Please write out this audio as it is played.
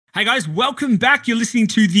Hey guys, welcome back. You're listening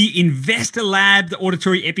to the Investor Lab, the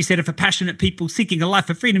auditory epicenter for passionate people seeking a life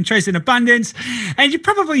of freedom, choice, and abundance. And you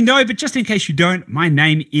probably know, but just in case you don't, my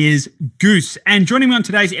name is Goose. And joining me on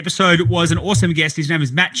today's episode was an awesome guest. His name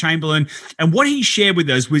is Matt Chamberlain. And what he shared with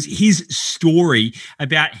us was his story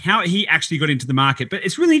about how he actually got into the market. But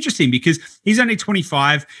it's really interesting because he's only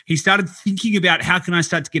 25. He started thinking about how can I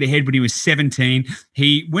start to get ahead when he was 17.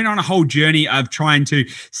 He went on a whole journey of trying to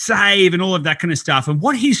save and all of that kind of stuff. And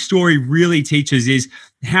what his story really teaches is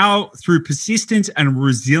how through persistence and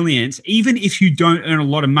resilience, even if you don't earn a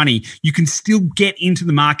lot of money, you can still get into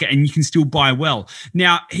the market and you can still buy well.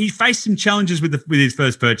 Now, he faced some challenges with his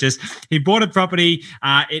first purchase. He bought a property.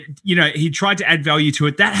 He tried to add value to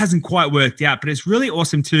it. That hasn't quite worked out, but it's really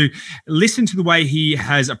awesome to listen to the way he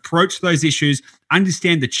has approached those issues,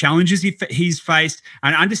 understand the challenges he's faced,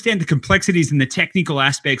 and understand the complexities and the technical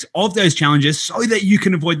aspects of those challenges so that you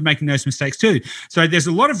can avoid making those mistakes too. So there's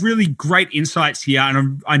a lot of really great insights here,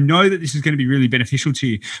 and I know that this is going to be really beneficial to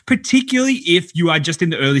you, particularly if you are just in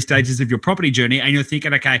the early stages of your property journey and you're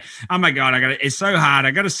thinking, okay, oh my God, it's so hard.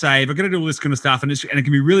 I got to save. I got to do all this kind of stuff. And it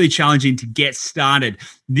can be really challenging to get started.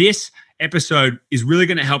 This episode is really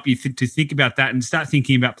going to help you to think about that and start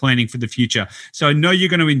thinking about planning for the future. So I know you're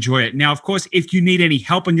going to enjoy it. Now, of course, if you need any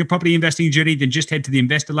help on your property investing journey, then just head to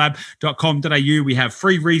theinvestorlab.com.au. We have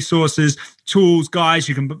free resources, tools, guides.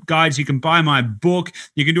 You can buy my book.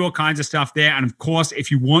 You can do all kinds of stuff there. And of course,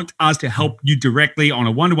 if you want us to help you directly on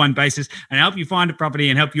a one-to-one basis and help you find a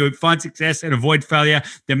property and help you find success and avoid failure,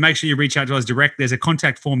 then make sure you reach out to us direct. There's a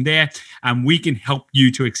contact form there, and we can help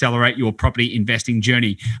you to accelerate your property investing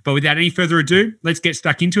journey. But without any further ado, let's get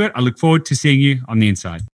stuck into it. I look forward to seeing you on the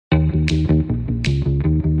inside.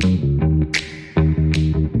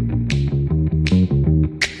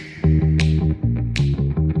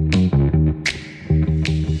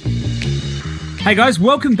 Hey guys,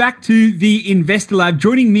 welcome back to the Investor Lab.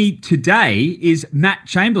 Joining me today is Matt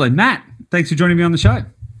Chamberlain. Matt, thanks for joining me on the show.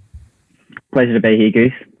 Pleasure to be here,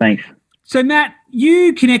 Goose. Thanks. So Matt,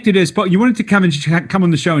 you connected us, but you wanted to come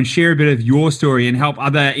on the show and share a bit of your story and help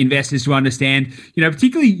other investors to understand,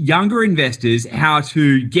 particularly younger investors, how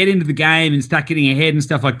to get into the game and start getting ahead and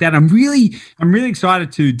stuff like that. I'm really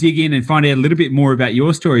excited to dig in and find out a little bit more about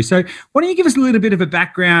your story. So why don't you give us a little bit of a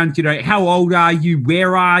background, how old are you?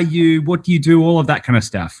 Where are you? What do you do? All of that kind of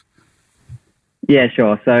stuff. Yeah,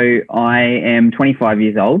 sure. So I am 25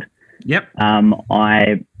 years old. Yep.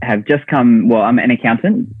 I have just I'm an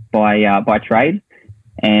accountant by trade,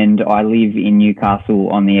 and I live in Newcastle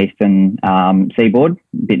on the eastern seaboard, a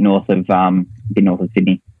bit north of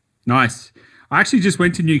Sydney. Nice. I actually just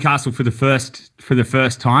went to Newcastle for the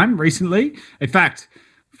first time recently. In fact,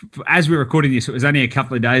 as we're recording this, it was only a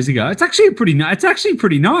couple of days ago. It's actually pretty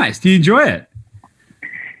nice. Do you enjoy it?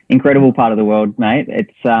 Incredible part of the world, mate.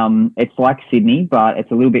 It's like Sydney, but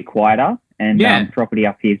it's a little bit quieter. And property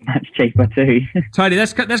up here is much cheaper too. Totally.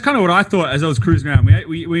 That's kind of what I thought as I was cruising around.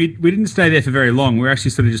 We didn't stay there for very long. We were actually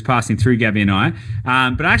sort of just passing through, Gabby and I.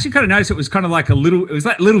 But I actually kind of noticed it was kind of like it was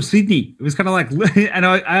like little Sydney. It was kind of like, and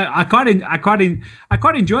I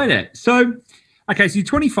quite enjoyed it. So, okay, so you're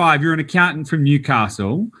 25. You're an accountant from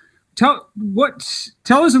Newcastle. Tell us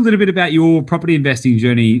a little bit about your property investing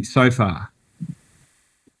journey so far.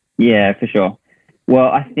 Yeah, for sure. Well,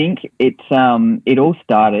 I think it all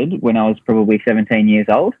started when I was probably 17 years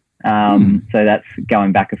old. So that's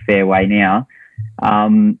going back a fair way now.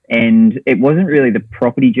 And it wasn't really the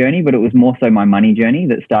property journey, but it was more so my money journey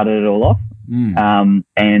that started it all off.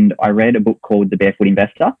 And I read a book called The Barefoot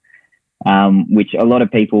Investor, which a lot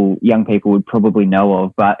of young people would probably know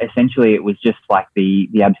of. But essentially it was just like the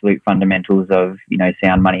absolute fundamentals of,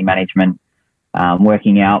 sound money management.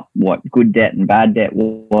 Working out what good debt and bad debt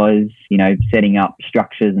was, setting up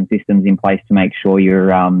structures and systems in place to make sure you're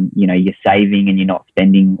saving and you're not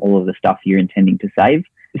spending all of the stuff you're intending to save.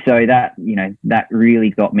 So that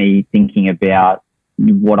really got me thinking about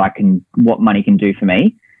what money can do for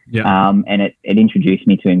me. Yeah. And it introduced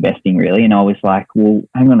me to investing really. And I was like, well,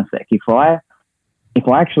 hang on a sec. If I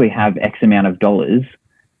actually have X amount of dollars,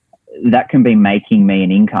 that can be making me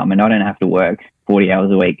an income and I don't have to work 40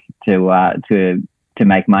 hours a week to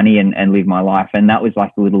make money and live my life. And that was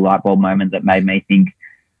like a little light bulb moment that made me think,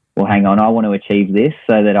 well, hang on, I want to achieve this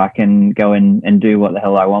so that I can go and do what the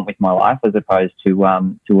hell I want with my life, as opposed to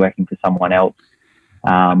working for someone else,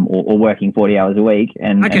 or working 40 hours a week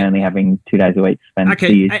and only having 2 days a week to spend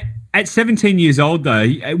 2 years. At 17 years old though,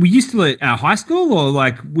 were you still at high school, or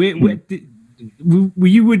like where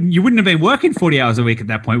you wouldn't have been working 40 hours a week at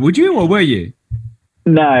that point, would you, or were you?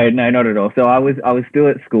 No, not at all. So I was still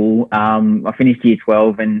at school. I finished year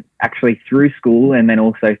 12, and actually through school and then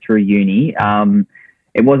also through uni,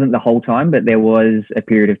 it wasn't the whole time, but there was a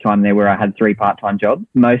period of time there where I had 3 part-time jobs.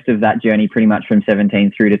 Most of that journey, pretty much from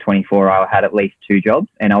 17 through to 24, I had at least 2 jobs,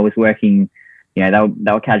 and I was working, they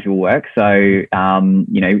were casual work. So,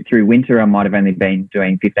 through winter, I might have only been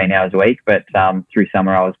doing 15 hours a week, but through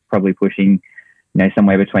summer, I was probably pushing,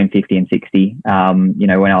 somewhere between 50 and 60,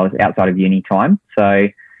 when I was outside of uni time. So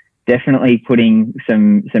definitely putting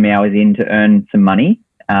some hours in to earn some money,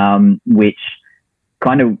 which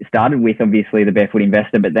kind of started with obviously the Barefoot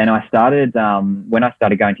Investor, but then I started, when I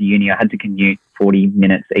started going to uni, I had to commute 40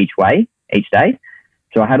 minutes each day.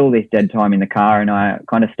 So I had all this dead time in the car, and I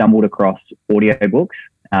kind of stumbled across audiobooks,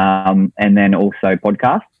 and then also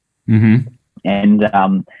podcasts. Mm-hmm. And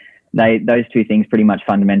those 2 things pretty much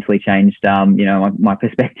fundamentally changed, my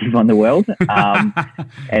perspective on the world.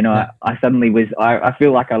 And I suddenly I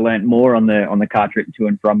feel like I learned more on the car trip to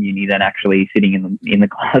and from uni than actually sitting in the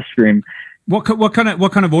classroom. What kind of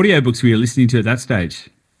audiobooks were you listening to at that stage?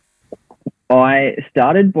 I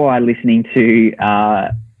started by listening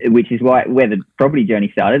to, which is where the property journey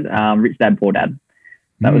started, Rich Dad Poor Dad.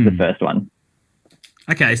 That was the first one.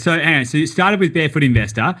 Okay, so hang on. So you started with Barefoot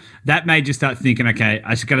Investor. That made you start thinking, okay, I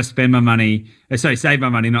just got to spend my money. Save my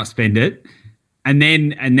money, not spend it. And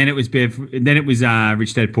then it was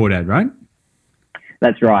Rich Dad Poor Dad, right?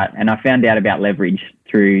 That's right. And I found out about leverage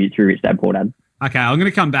through Rich Dad Poor Dad. Okay, I'm going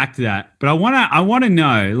to come back to that, but I want to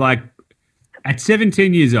know, like, at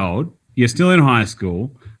 17 years old, you're still in high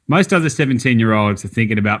school. Most other 17-year-olds are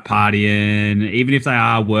thinking about partying. Even if they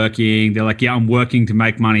are working, they're like, yeah, I'm working to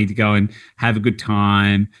make money to go and have a good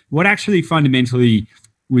time. What actually fundamentally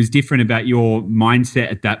was different about your mindset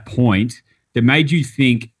at that point that made you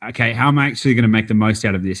think, okay, how am I actually going to make the most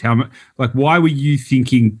out of this? Why were you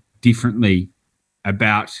thinking differently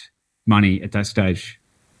about money at that stage?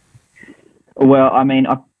 Well, I mean,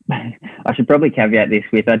 I should probably caveat this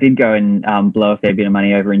with I did go and blow a fair bit of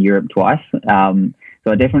money over in Europe twice.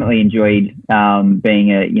 So I definitely enjoyed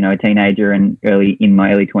being a teenager and in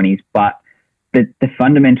my early 20s. But the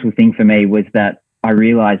fundamental thing for me was that I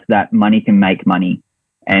realized that money can make money.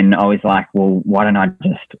 And I was like, well, why don't I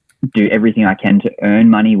just do everything I can to earn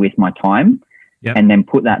money with my time, and then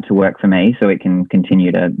put that to work for me so it can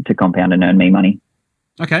continue to compound and earn me money.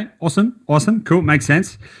 Okay, awesome, cool, makes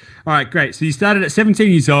sense. All right, great. So you started at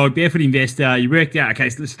 17 years old, Barefoot Investor. You worked out,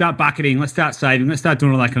 okay, so let's start bucketing, let's start saving, let's start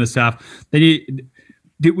doing all that kind of stuff. Then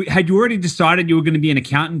had you already decided you were going to be an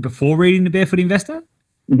accountant before reading the Barefoot Investor?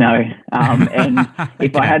 No, and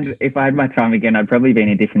if I had my time again, I'd probably be in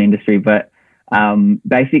a different industry. But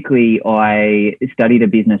basically, I studied a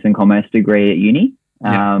business and commerce degree at uni.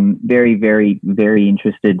 Very, very, very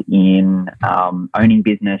interested in owning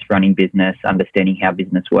business, running business, understanding how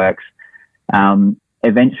business works.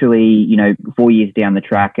 Eventually, 4 years down the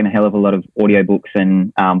track and a hell of a lot of audiobooks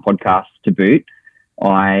and podcasts to boot,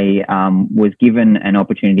 I was given an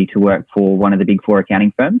opportunity to work for one of the big 4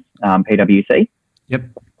 accounting firms, PwC. Yep.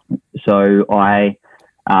 So I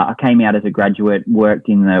came out as a graduate, worked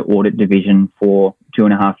in the audit division for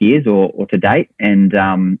 2.5 years or to date.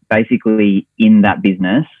 And basically in that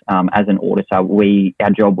business, as an auditor, our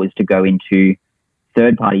job was to go into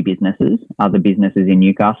third-party businesses, other businesses in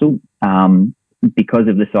Newcastle. Because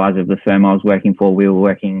of the size of the firm I was working for, we were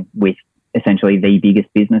working with essentially the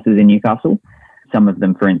biggest businesses in Newcastle. Some of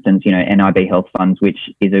them, for instance, NIB Health Funds, which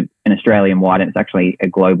is an Australian-wide, and it's actually a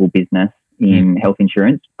global business in health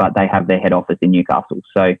insurance, but they have their head office in Newcastle.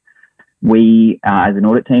 So we, as an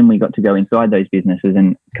audit team, we got to go inside those businesses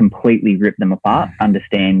and completely rip them apart,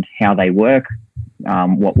 understand how they work,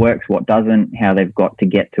 what works, what doesn't, how they've got to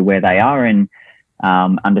get to where they are, and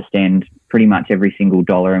understand pretty much every single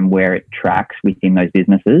dollar and where it tracks within those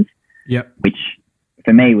businesses. Yep. Which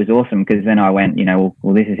for me was awesome, because then I went,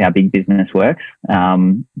 well, this is how big business works.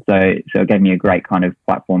 So it gave me a great kind of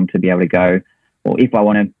platform to be able to go, well, if I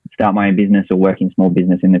want to start my own business or work in small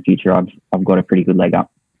business in the future, I've got a pretty good leg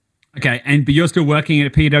up. Okay, but you're still working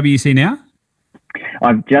at PwC now?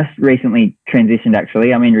 I've just recently transitioned,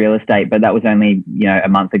 actually. I'm in real estate, but that was only, a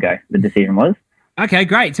month ago, the decision was. Okay,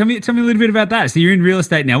 great. Tell me a little bit about that. So you're in real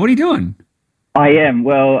estate now. What are you doing? I am.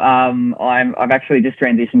 Well, I've actually just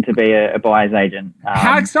transitioned to be a buyer's agent.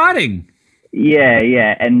 How exciting!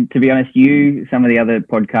 Yeah. And to be honest, some of the other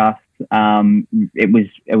podcasts,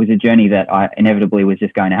 it was a journey that I inevitably was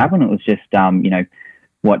just going to happen. It was just,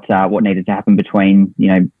 what needed to happen between,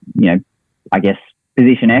 I guess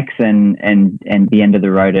position X and the end of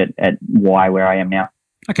the road at Y, where I am now.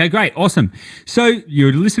 Okay, great, awesome. So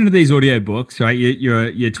you're listening to these audiobooks, right?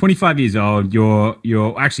 You're 25 years old. You're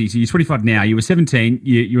 25 now. You were 17.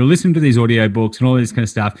 You were listening to these audiobooks and all this kind of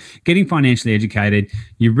stuff, getting financially educated.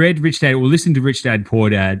 You read Rich Dad or listened to Rich Dad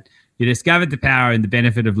Poor Dad. You discovered the power and the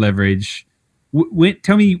benefit of leverage.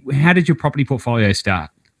 Tell me, how did your property portfolio start?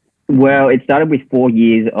 Well, it started with 4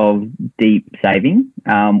 years of deep saving.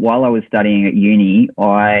 While I was studying at uni,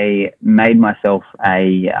 I made myself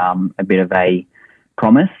a bit of a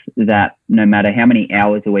promise that no matter how many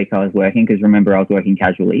hours a week I was working, because remember I was working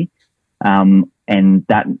casually, and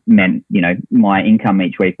that meant, my income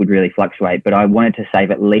each week would really fluctuate, but I wanted to save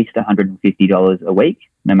at least $150 a week,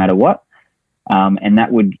 no matter what. And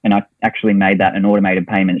I actually made that an automated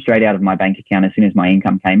payment straight out of my bank account as soon as my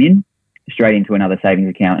income came in, straight into another savings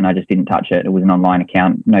account, and I just didn't touch it. It was an online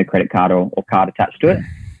account, no credit card or card attached to it.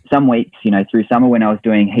 Some weeks, through summer when I was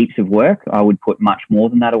doing heaps of work, I would put much more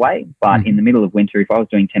than that away. But in the middle of winter, if I was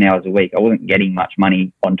doing 10 hours a week, I wasn't getting much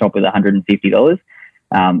money on top of the $150.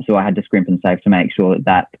 So I had to scrimp and save to make sure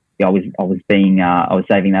that I was saving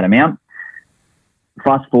that amount.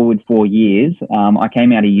 Fast forward 4 years, I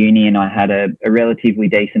came out of uni and I had a relatively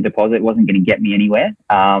decent deposit. It wasn't going to get me anywhere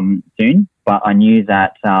soon, but I knew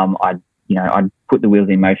that I'd put the wheels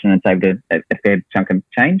in motion and saved a fair chunk of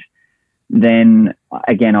change. Then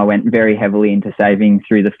again, I went very heavily into saving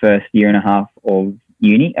through the first year and a half of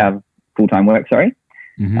uni, full-time work, sorry.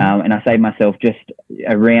 And I saved myself just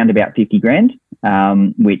around about 50 grand,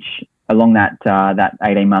 which along that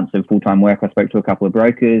 18 months of full-time work, I spoke to a couple of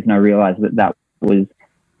brokers and I realized that was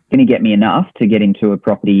going to get me enough to get into a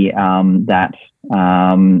property that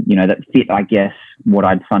fit, I guess, what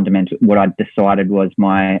I'd decided was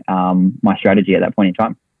my strategy at that point in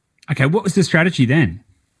time. Okay, what was the strategy then?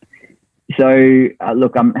 So,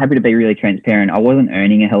 look, I'm happy to be really transparent. I wasn't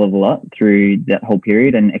earning a hell of a lot through that whole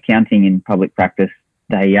period, and accounting in public practice,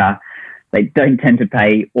 they don't tend to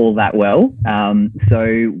pay all that well.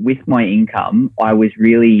 So with my income, I was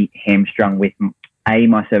really hamstrung with A,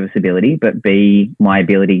 my serviceability, but B, my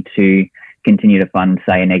ability to continue to fund,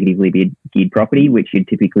 say, a negatively geared property, which you'd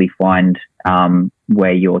typically find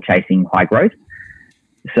where you're chasing high growth.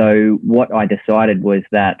 So what I decided was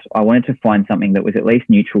that I wanted to find something that was at least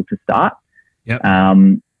neutral to start. Yep.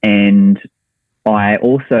 And I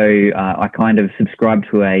also I kind of subscribed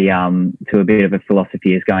to a bit of a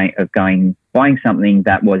philosophy buying something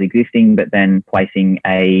that was existing, but then placing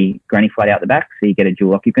a granny flat out the back so you get a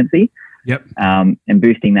dual occupancy. Yep. And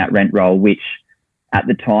boosting that rent roll, which at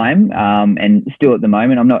the time and still at the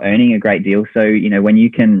moment, I'm not earning a great deal. So, when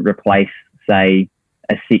you can replace, say,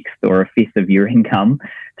 a sixth or a fifth of your income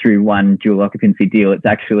through one dual occupancy deal, it's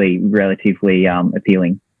actually relatively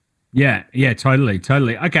appealing. Yeah, totally.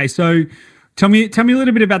 Okay, so tell me a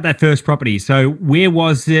little bit about that first property. So where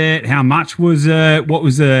was it? How much was it? What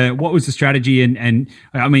was the strategy? And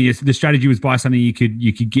I mean, the strategy was buy something you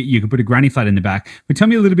could put a granny flat in the back. But tell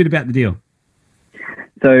me a little bit about the deal.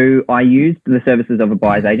 So I used the services of a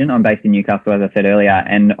buyer's agent. I'm based in Newcastle, as I said earlier,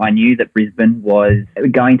 and I knew that Brisbane was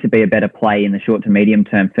going to be a better play in the short to medium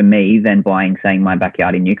term for me than buying, saying, my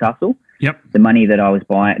backyard in Newcastle. Yep. The money that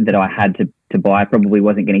I had to buy probably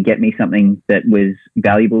wasn't going to get me something that was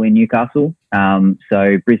valuable in Newcastle.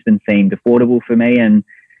 So Brisbane seemed affordable for me, and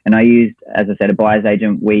I used, as I said, a buyer's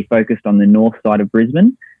agent. We focused on the north side of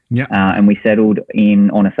Brisbane, and we settled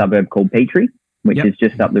on a suburb called Petrie, which is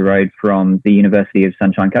just up the road from the University of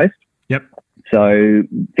Sunshine Coast. Yep. So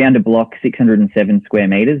found a block, 607 square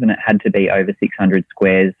metres, and it had to be over 600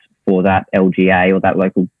 squares for that LGA or that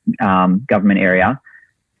local government area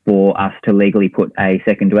for us to legally put a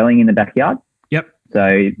second dwelling in the backyard. Yep.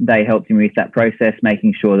 So they helped me with that process,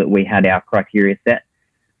 making sure that we had our criteria set.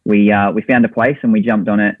 We found a place and we jumped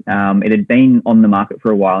on it. It had been on the market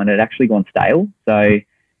for a while and it had actually gone stale. So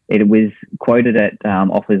it was quoted at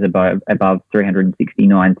offers above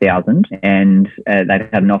 369,000, and they'd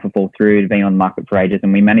had an offer fall through. It had been on the market for ages,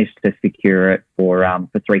 and we managed to secure it for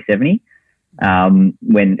 370.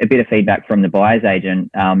 When a bit of feedback from the buyer's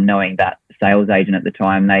agent, knowing that sales agent at the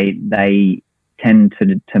time, they tend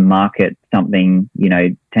to market something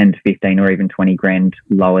 10 to 15 or even 20 grand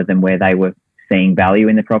lower than where they were seeing value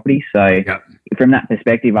in the property. So from that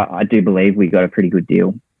perspective, I do believe we got a pretty good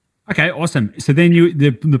deal. Okay, awesome. So then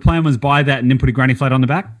the plan was buy that and then put a granny flat on the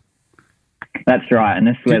back? That's right, and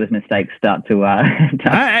this is where the mistakes start to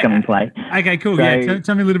come and play. Okay, cool. So,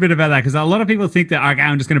 tell me a little bit about that, because a lot of people think that, okay,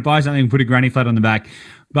 I'm just going to buy something and put a granny flat on the back.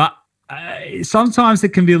 But sometimes it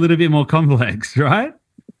can be a little bit more complex, right?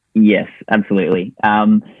 Yes, absolutely.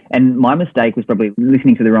 And my mistake was probably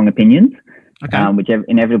listening to the wrong opinions, which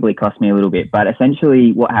inevitably cost me a little bit. But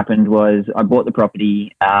essentially what happened was I bought the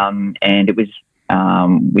property and it was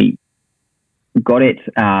we got it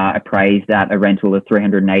appraised at a rental of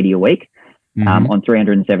 $380 a week. On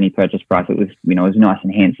 370 purchase price. It was, it was a nice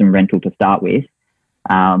and handsome rental to start with.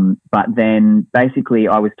 But then basically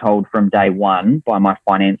I was told from day one by my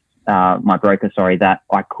finance my broker, that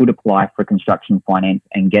I could apply for construction finance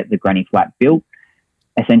and get the granny flat built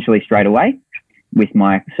essentially straight away with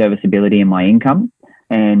my serviceability and my income.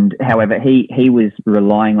 And however, he was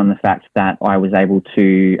relying on the fact that I was able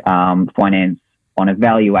to finance on a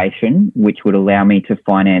valuation, which would allow me to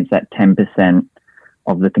finance at 10%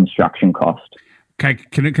 of the construction cost. Okay,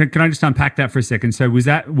 can I just unpack that for a second? So was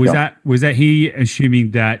that he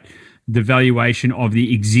assuming that the valuation of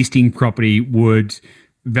the existing property would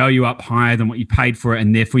value up higher than what you paid for it,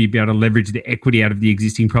 and therefore you'd be able to leverage the equity out of the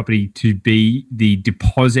existing property to be the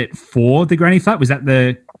deposit for the granny flat? Is that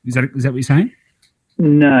what you're saying?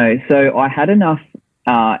 No. So I had enough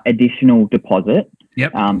additional deposit,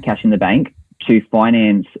 cash in the bank, to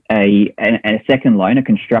finance a second loan, a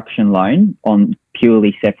construction loan, on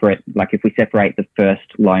purely separate. Like if we separate the first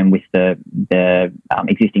loan with the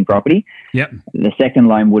existing property, the second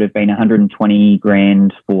loan would have been 120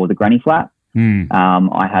 grand for the granny flat.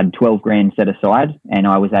 I had 12 grand set aside, and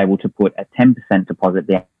I was able to put a 10% deposit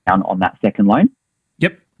down on that second loan.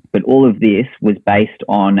 But all of this was based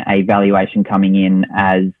on a valuation coming in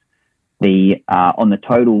as the on the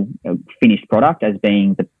total finished product as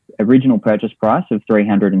being the original purchase price of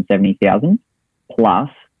 370,000 plus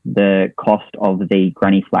the cost of the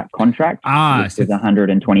granny flat contract, which was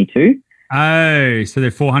 122. Oh, so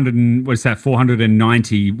the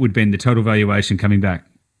 490 would have been the total valuation coming back.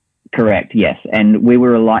 Correct, yes. And we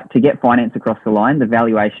were like, to get finance across the line, the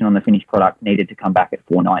valuation on the finished product needed to come back at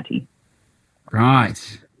 490.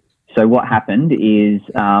 Right. So what happened is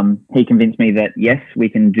he convinced me that, yes, we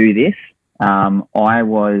can do this. I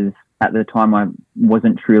was, at the time, I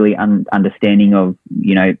wasn't truly understanding of,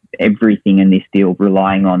 everything in this deal,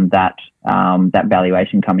 relying on that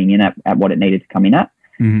valuation coming in at what it needed to come in at.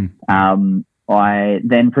 I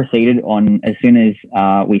then proceeded on, as soon as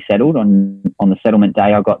we settled on the settlement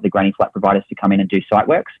day, I got the granny flat providers to come in and do site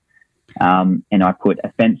works. And I put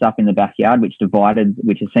a fence up in the backyard, which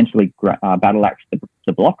essentially battle axed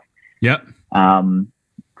the block.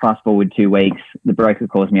 Fast forward 2 weeks, the broker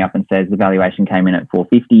calls me up and says the valuation came in at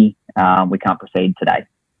 450. We can't proceed today.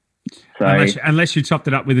 So unless you topped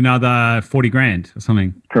it up with another 40 grand or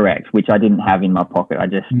something. Correct, which I didn't have in my pocket. I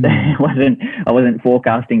just I wasn't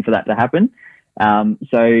forecasting for that to happen.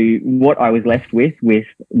 So what I was left with was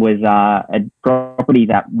a property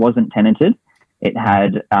that wasn't tenanted. It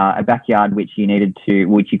had a backyard which you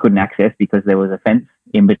couldn't access because there was a fence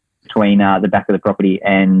in between the back of the property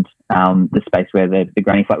and the space where the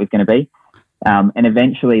granny flat was going to be. And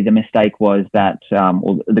eventually the mistake was that,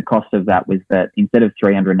 or the cost of that was that instead of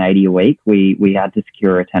 380 a week, we had to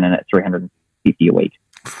secure a tenant at 350 a week.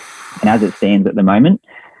 And as it stands at the moment,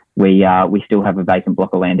 we still have a vacant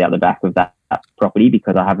block of land out the back of that property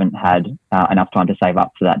because I haven't had enough time to save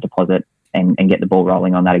up for that deposit and get the ball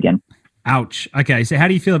rolling on that again. Ouch. Okay, so how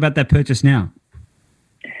do you feel about that purchase now?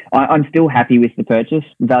 I'm still happy with the purchase.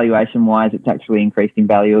 Valuation-wise, it's actually increased in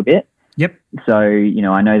value a bit. So,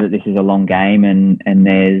 I know that this is a long game and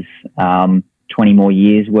there's 20 more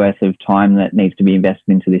years worth of time that needs to be invested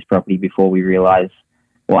into this property before we realise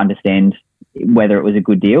or understand whether it was a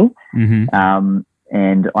good deal.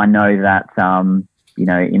 And I know that,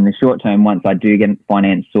 in the short term, once I do get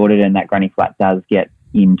finance sorted and that granny flat does get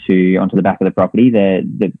onto the back of the property,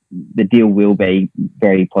 the deal will be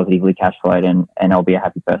very positively cash flowed and I'll be a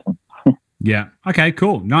happy person. Yeah. Okay,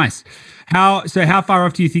 cool. Nice. How far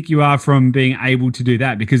off do you think you are from being able to do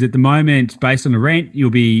that? Because at the moment, based on the rent, you'll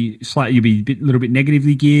be a little bit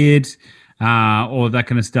negatively geared, all of that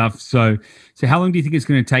kind of stuff. So how long do you think it's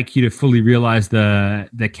going to take you to fully realize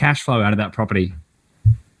the cash flow out of that property?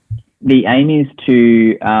 The aim is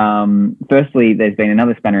to, firstly, there's been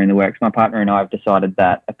another spanner in the works. My partner and I have decided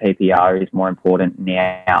that a PPR is more important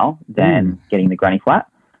now than getting the granny flat.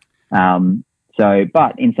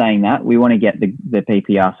 But in saying that, we want to get the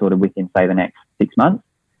PPR sorted within, say, the next 6 months.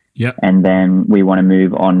 And then we want to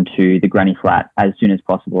move on to the granny flat as soon as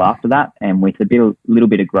possible after that. And with little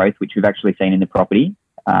bit of growth, which we've actually seen in the property.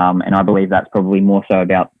 And I believe that's probably more so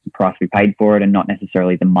about the price we paid for it and not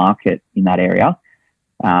necessarily the market in that area.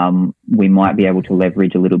 We might be able to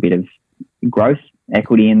leverage a little bit of gross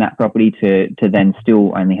equity in that property to then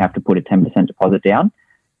still only have to put a 10% deposit down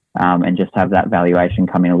and just have that valuation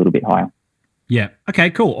come in a little bit higher. Yeah.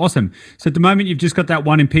 Okay, cool. Awesome. So at the moment, you've just got that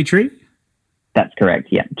one in Petrie? That's correct.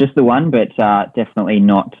 Yeah. Just the one, but definitely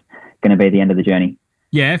not going to be the end of the journey.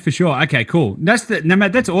 Yeah, for sure. Okay, cool.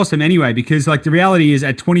 That's awesome anyway, because like the reality is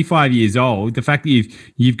at 25 years old, the fact that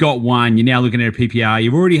you've got one, you're now looking at a PPR,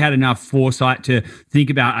 you've already had enough foresight to think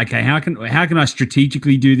about, okay, how can I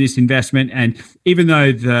strategically do this investment? And even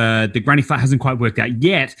though the granny flat hasn't quite worked out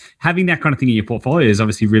yet, having that kind of thing in your portfolio is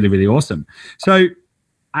obviously really, really awesome. So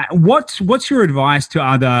What's your advice to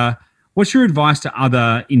other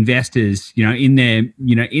investors, in their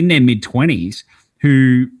mid-20s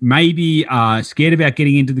who maybe are scared about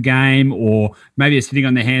getting into the game, or maybe are sitting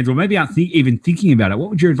on their hands, or maybe aren't even thinking about it?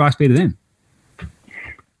 What would your advice be to them?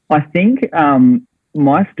 I think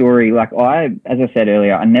my story, as I said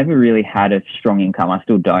earlier, I never really had a strong income. I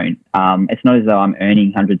still don't. It's not as though I'm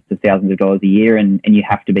earning hundreds of thousands of dollars a year, and you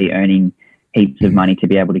have to be earning heaps of money to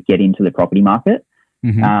be able to get into the property market.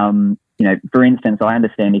 Mm-hmm. For instance, I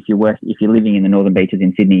understand if you're living in the Northern Beaches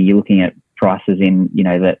in Sydney, you're looking at prices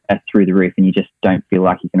that are through the roof, and you just don't feel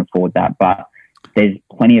like you can afford that. But there's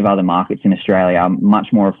plenty of other markets in Australia, much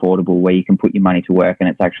more affordable, where you can put your money to work, and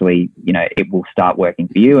it's actually, it will start working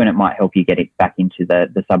for you, and it might help you get it back into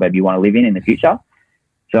the suburb you want to live in the future.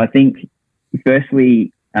 So I think,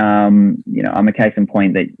 firstly, I'm a case in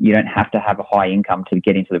point that you don't have to have a high income to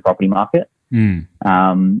get into the property market.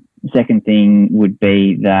 Second thing would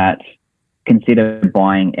be that consider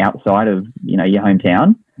buying outside of, your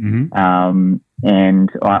hometown. Mm-hmm. And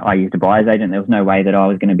I used a buyer's agent. There was no way that I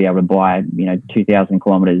was going to be able to buy, 2,000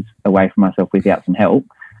 kilometres away from myself without some help.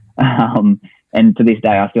 And to this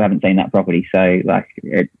day, I still haven't seen that property. So,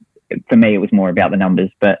 for me, it was more about the numbers.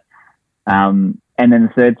 But and then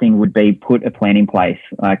the third thing would be put a plan in place.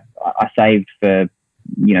 Like, I saved for,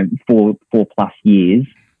 4+ years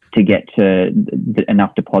to get to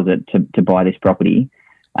enough deposit to buy this property.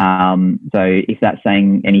 So if that's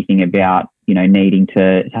saying anything about, needing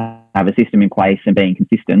to have a system in place and being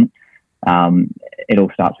consistent, it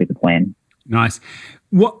all starts with a plan. Nice.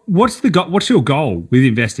 What's your goal with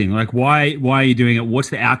investing? Like, why are you doing it? What's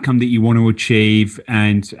the outcome that you want to achieve?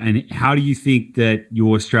 And how do you think that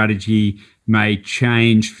your strategy may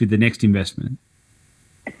change for the next investment?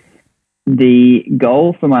 The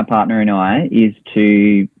goal for my partner and I is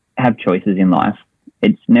to have choices in life.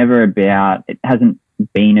 It hasn't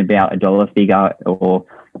been about a dollar figure or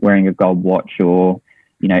wearing a gold watch or,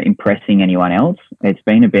 impressing anyone else. It's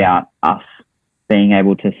been about us being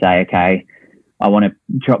able to say, okay, I want to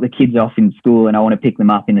drop the kids off in school and I want to pick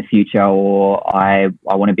them up in the future, or I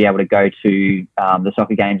want to be able to go to the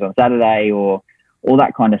soccer games on Saturday, or all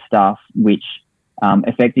that kind of stuff, which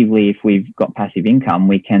effectively, if we've got passive income,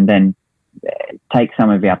 we can then take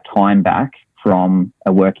some of our time back from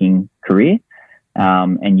a working career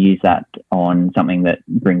and use that on something that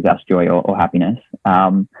brings us joy or happiness.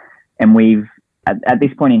 And we've, at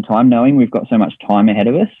this point in time, knowing we've got so much time ahead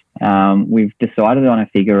of us, we've decided on a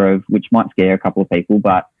figure of, which might scare a couple of people,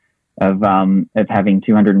 but of having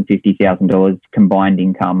 $250,000 combined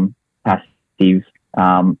income passive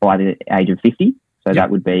by the age of 50. So that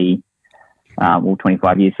would be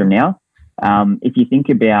 25 years from now. If you think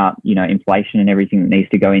about, inflation and everything that needs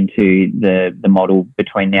to go into the model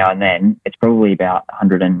between now and then, it's probably about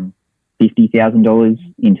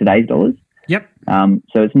 $150,000 in today's dollars. Yep.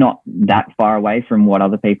 So it's not that far away from what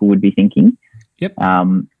other people would be thinking. Yep.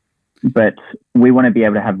 But we want to be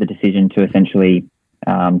able to have the decision to essentially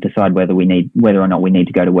decide whether or not we need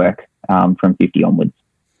to go to work from 50 onwards.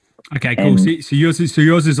 Okay, cool. So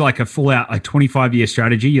yours is like a full out 25-year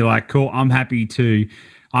strategy. You're like, cool, I'm happy to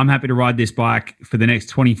ride this bike for the next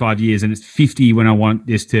 25 years, and it's 50 when I want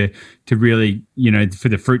this to really, for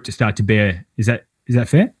the fruit to start to bear. Is that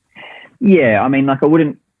fair? Yeah, I mean, I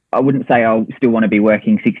wouldn't say I'll still want to be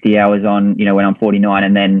working 60 hours on, when I'm 49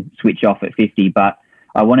 and then switch off at 50, but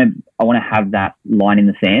I want to have that line in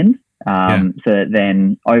the sand. So that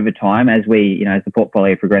then over time, as we, as the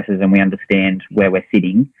portfolio progresses and we understand where we're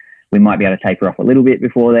sitting, we might be able to taper off a little bit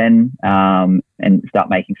before then and start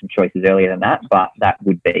making some choices earlier than that. But that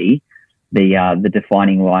would be the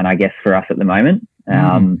defining line, I guess, for us at the moment.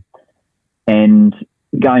 And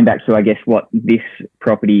going back to, I guess, what this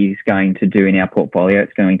property is going to do in our portfolio,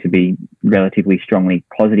 it's going to be relatively strongly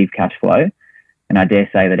positive cash flow. And I dare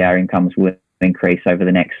say that our incomes will increase over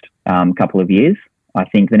the next couple of years. I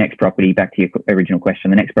think the next property, back to your original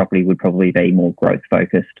question, the next property would probably be more growth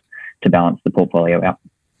focused to balance the portfolio out.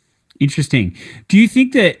 Interesting. Do you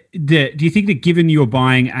think that given you're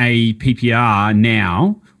buying a PPR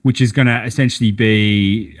now, which is going to essentially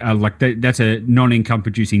be that's a non-income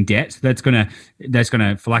producing debt, so that's going to,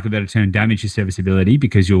 for lack of a better term, damage your serviceability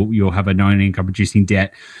because you'll have a non-income producing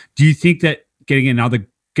debt. Do you think that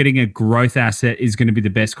getting a growth asset is going to be the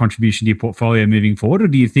best contribution to your portfolio moving forward, or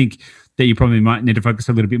do you think that you probably might need to focus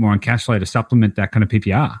a little bit more on cash flow to supplement that kind of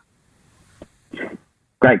PPR?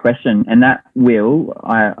 Great question, and that will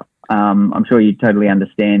I'm sure you totally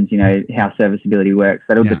understand, how serviceability works.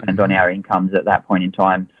 That'll depend on our incomes at that point in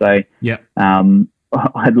time. So,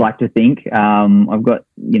 I'd like to think I've got,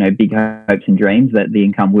 big hopes and dreams that the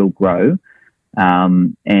income will grow.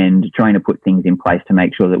 and trying to put things in place to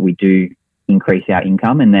make sure that we do increase our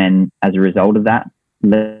income, and then as a result of that,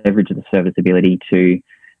 leverage the serviceability to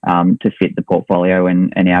fit the portfolio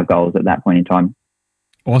and our goals at that point in time.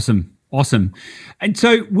 Awesome. And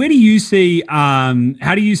so where do you see,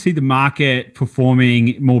 how do you see the market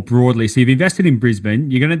performing more broadly? So you've invested in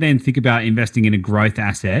Brisbane. You're going to then think about investing in a growth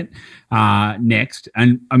asset next.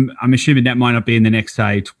 And I'm assuming that might not be in the next,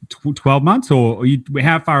 say, 12 months, or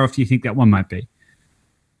how far off do you think that one might be?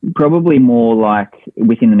 Probably more like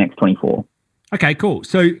within the next 24. Okay, cool.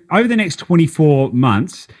 So over the next 24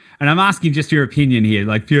 months, and I'm asking just your opinion here,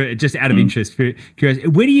 like just out of interest, curious,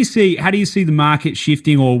 how do you see the market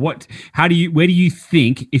shifting, or where do you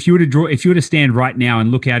think, if you were to stand right now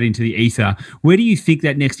and look out into the ether, where do you think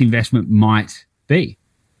that next investment might be?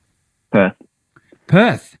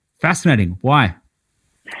 Perth. Fascinating. Why?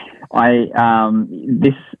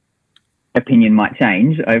 This opinion might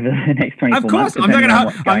change over the next 24 months. Of course, I'm not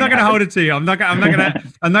going to hold it to you. I'm not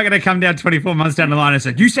going to come down 24 months down the line and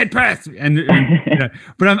say you said Perth,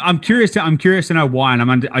 but I'm curious to know why,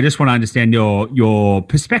 and I just want to understand your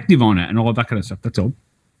perspective on it and all of that kind of stuff. That's all.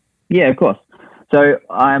 Yeah, of course. So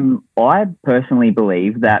I personally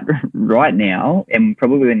believe that right now, and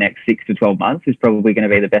probably the next 6 to 12 months, is probably going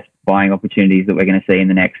to be the best buying opportunities that we're going to see in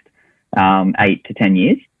the next 8 to 10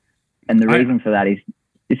 years. And the reason for that is,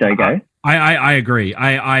 so go. I agree.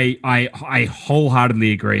 I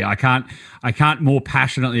wholeheartedly agree. I can't more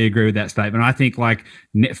passionately agree with that statement. I think like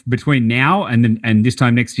between now and this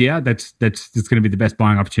time next year, that's going to be the best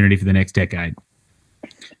buying opportunity for the next decade.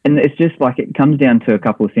 And it's just like, it comes down to a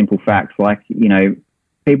couple of simple facts. Like,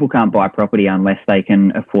 people can't buy property unless they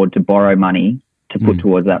can afford to borrow money to put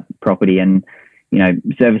towards that property. And,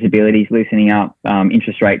 serviceability is loosening up.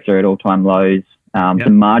 Interest rates are at all-time lows.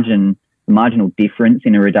 The marginal difference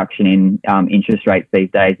in a reduction in interest rates these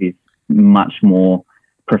days is much more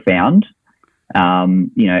profound. As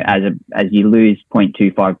you lose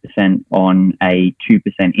 0.25% on a 2%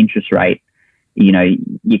 interest rate,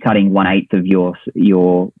 you're cutting 1/8 of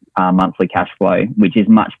your monthly cash flow, which is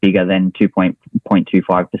much bigger than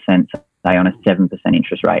 2.25%, say, on a 7%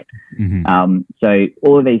 interest rate. So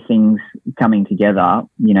all of these things coming together,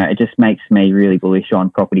 it just makes me really bullish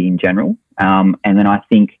on property in general. And then I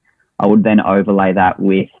think I would then overlay that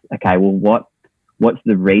with, okay, well, what's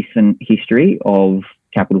the recent history of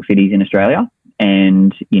capital cities in Australia?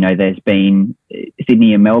 And, there's been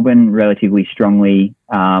Sydney and Melbourne, relatively strong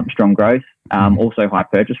growth, also high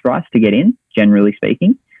purchase price to get in, generally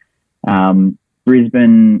speaking.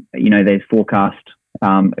 Brisbane, there's forecast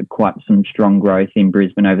quite some strong growth in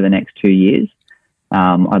Brisbane over the next 2 years.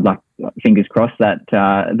 I'd like, fingers crossed,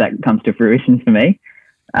 that comes to fruition for me.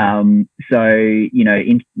 So,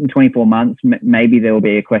 in 24 months, maybe there will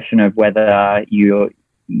be a question of whether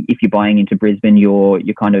if you're buying into Brisbane, you're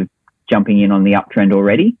kind of jumping in on the uptrend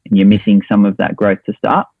already, and you're missing some of that growth to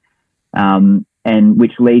start. And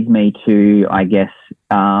which leads me to, I guess,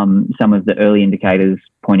 some of the early indicators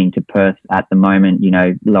pointing to Perth at the moment,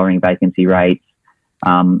 lowering vacancy rates,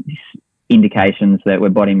 indications that we're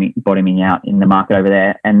bottoming out in the market over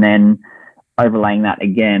there. And then overlaying that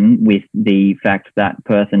again with the fact that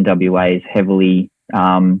Perth and WA is heavily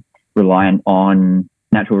reliant on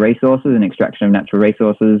natural resources and extraction of natural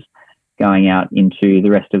resources going out into the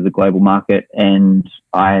rest of the global market. And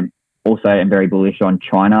I also am very bullish on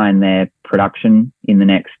China and their production in the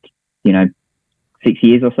next, 6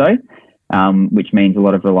 years or so, which means a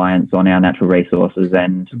lot of reliance on our natural resources,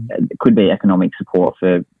 and it could be economic support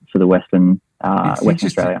for the Western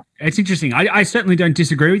Australia. It's interesting. I certainly don't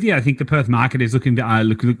disagree with you. I think the Perth market is looking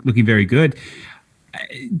very good.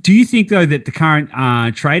 Do you think, though, that the current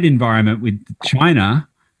trade environment with China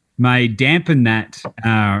may dampen that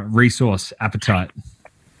resource appetite?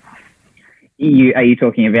 Are you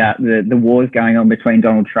talking about the wars going on between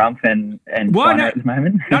Donald Trump and China at the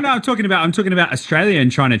moment? No, I'm talking about Australia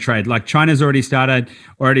and China trade. Like, China's already started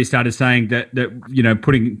saying that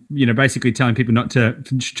putting, basically telling people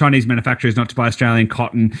Chinese manufacturers not to buy Australian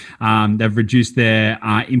cotton. They've reduced their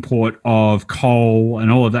import of coal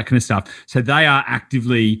and all of that kind of stuff. So they are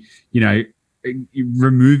actively,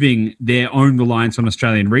 removing their own reliance on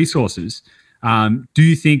Australian resources. Do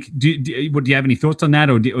you think? Do you have any thoughts on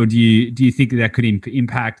that, or do you think that could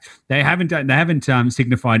impact? They haven't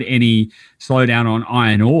signified any slowdown on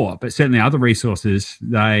iron ore, but certainly other resources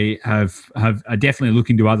they are definitely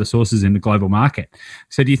looking to other sources in the global market.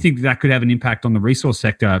 So do you think that could have an impact on the resource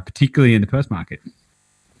sector, particularly in the Perth market?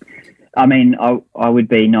 I mean, I would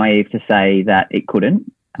be naive to say that it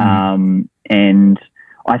couldn't, and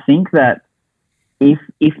I think that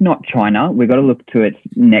if not China, we've got to look to its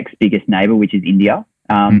next biggest neighbour, which is India.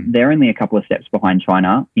 they're only a couple of steps behind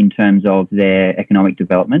China in terms of their economic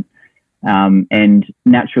development. And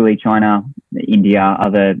naturally, China, India,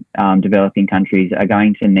 other developing countries are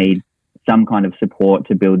going to need some kind of support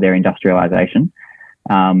to build their industrialization.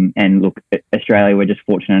 And look, Australia, we're just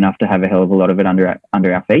fortunate enough to have a hell of a lot of it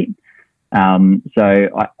under our feet.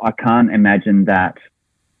 So I can't imagine that,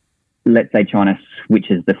 let's say China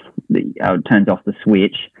switches turns off the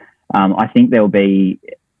switch. I think there'll be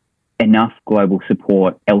enough global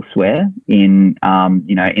support elsewhere in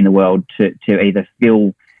the world to either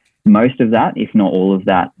fill most of that, if not all of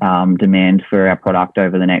that, demand for our product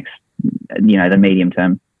over the next, the medium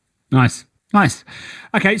term. Nice.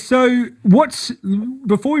 Okay, so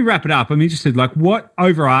before we wrap it up, I'm interested, like, what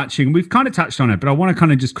overarching, we've kind of touched on it, but I want to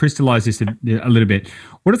kind of just crystallize this a little bit.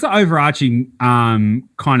 What is the overarching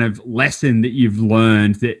kind of lesson that you've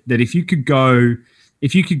learned that if you could go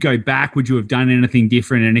back, would you have done anything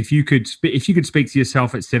different? And if you could speak to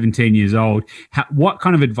yourself at 17 years old, what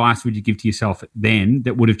kind of advice would you give to yourself then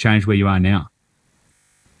that would have changed where you are now?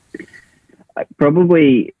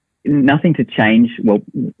 Probably nothing to change. Well,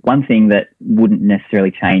 one thing that wouldn't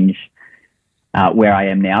necessarily change where I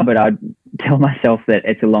am now, but I'd tell myself that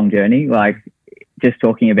it's a long journey. Like, just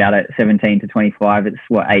talking about it, 17 to 25, it's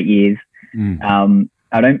 8 years.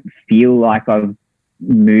 I don't feel like I've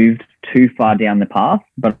moved too far down the path,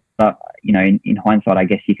 but in hindsight, I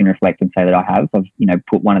guess you can reflect and say that I have. I've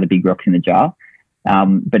put one of the big rocks in the jar,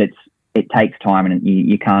 but it takes time, and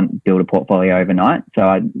you can't build a portfolio overnight.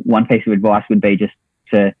 So one piece of advice would be just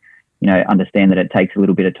to understand that it takes a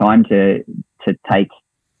little bit of time to take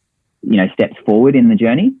steps forward in the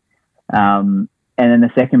journey. And then the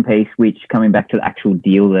second piece, which, coming back to the actual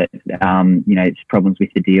deal, that it's problems with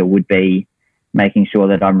the deal, would be making sure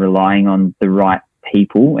that I'm relying on the right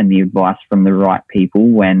people and the advice from the right people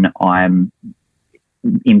when I'm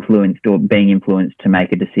influenced or being influenced to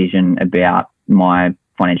make a decision about my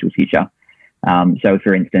financial future. So,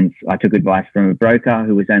 for instance, I took advice from a broker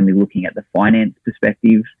who was only looking at the finance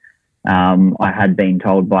perspective. I had been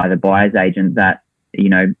told by the buyer's agent that,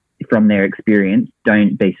 from their experience,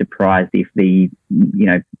 don't be surprised if the,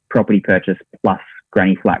 property purchase plus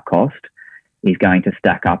granny flat cost is going to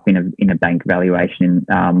stack up in a bank valuation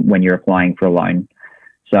when you're applying for a loan.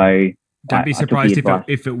 So don't be surprised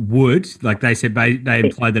if it would, like they said, they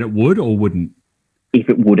implied that it would or wouldn't. If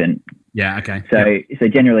it wouldn't. Yeah. Okay. So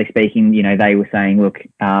generally speaking, they were saying, look,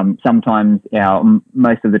 sometimes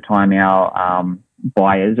most of the time our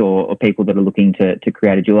buyers or people that are looking to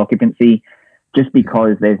create a dual occupancy, just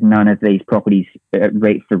because there's none of these properties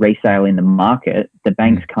for resale in the market, the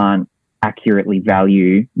banks can't accurately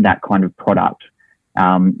value that kind of product.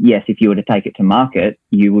 Yes, if you were to take it to market,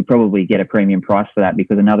 you would probably get a premium price for that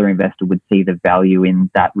because another investor would see the value in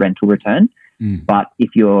that rental return. But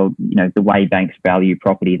if you're, the way banks value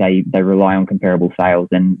property, they rely on comparable sales,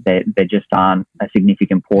 and there just aren't a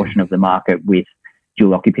significant portion of the market with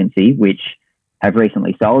dual occupancy, which have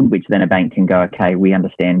recently sold, which then a bank can go, okay, we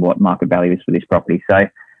understand what market value is for this property. So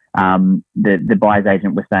the buyer's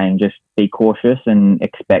agent was saying, just be cautious and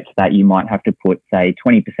expect that you might have to put, say,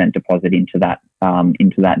 20% deposit into that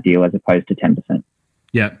deal as opposed to 10%.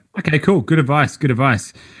 Yeah. Okay, cool. Good advice.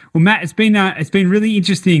 Well, Matt, it's been really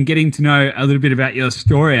interesting getting to know a little bit about your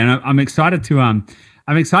story, and I'm excited to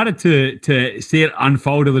see it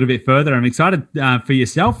unfold a little bit further. I'm excited for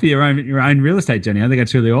yourself, for your own real estate journey. I think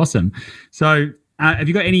that's really awesome. So, have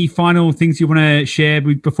you got any final things you want to share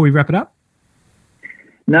before we wrap it up?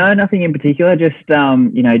 No, nothing in particular. Just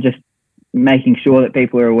just making sure that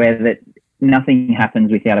people are aware that nothing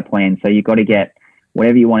happens without a plan. So you've got to get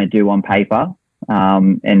whatever you want to do on paper,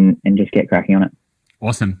 and just get cracking on it.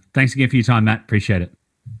 Awesome. Thanks again for your time, Matt. Appreciate it.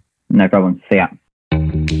 No problem. See ya.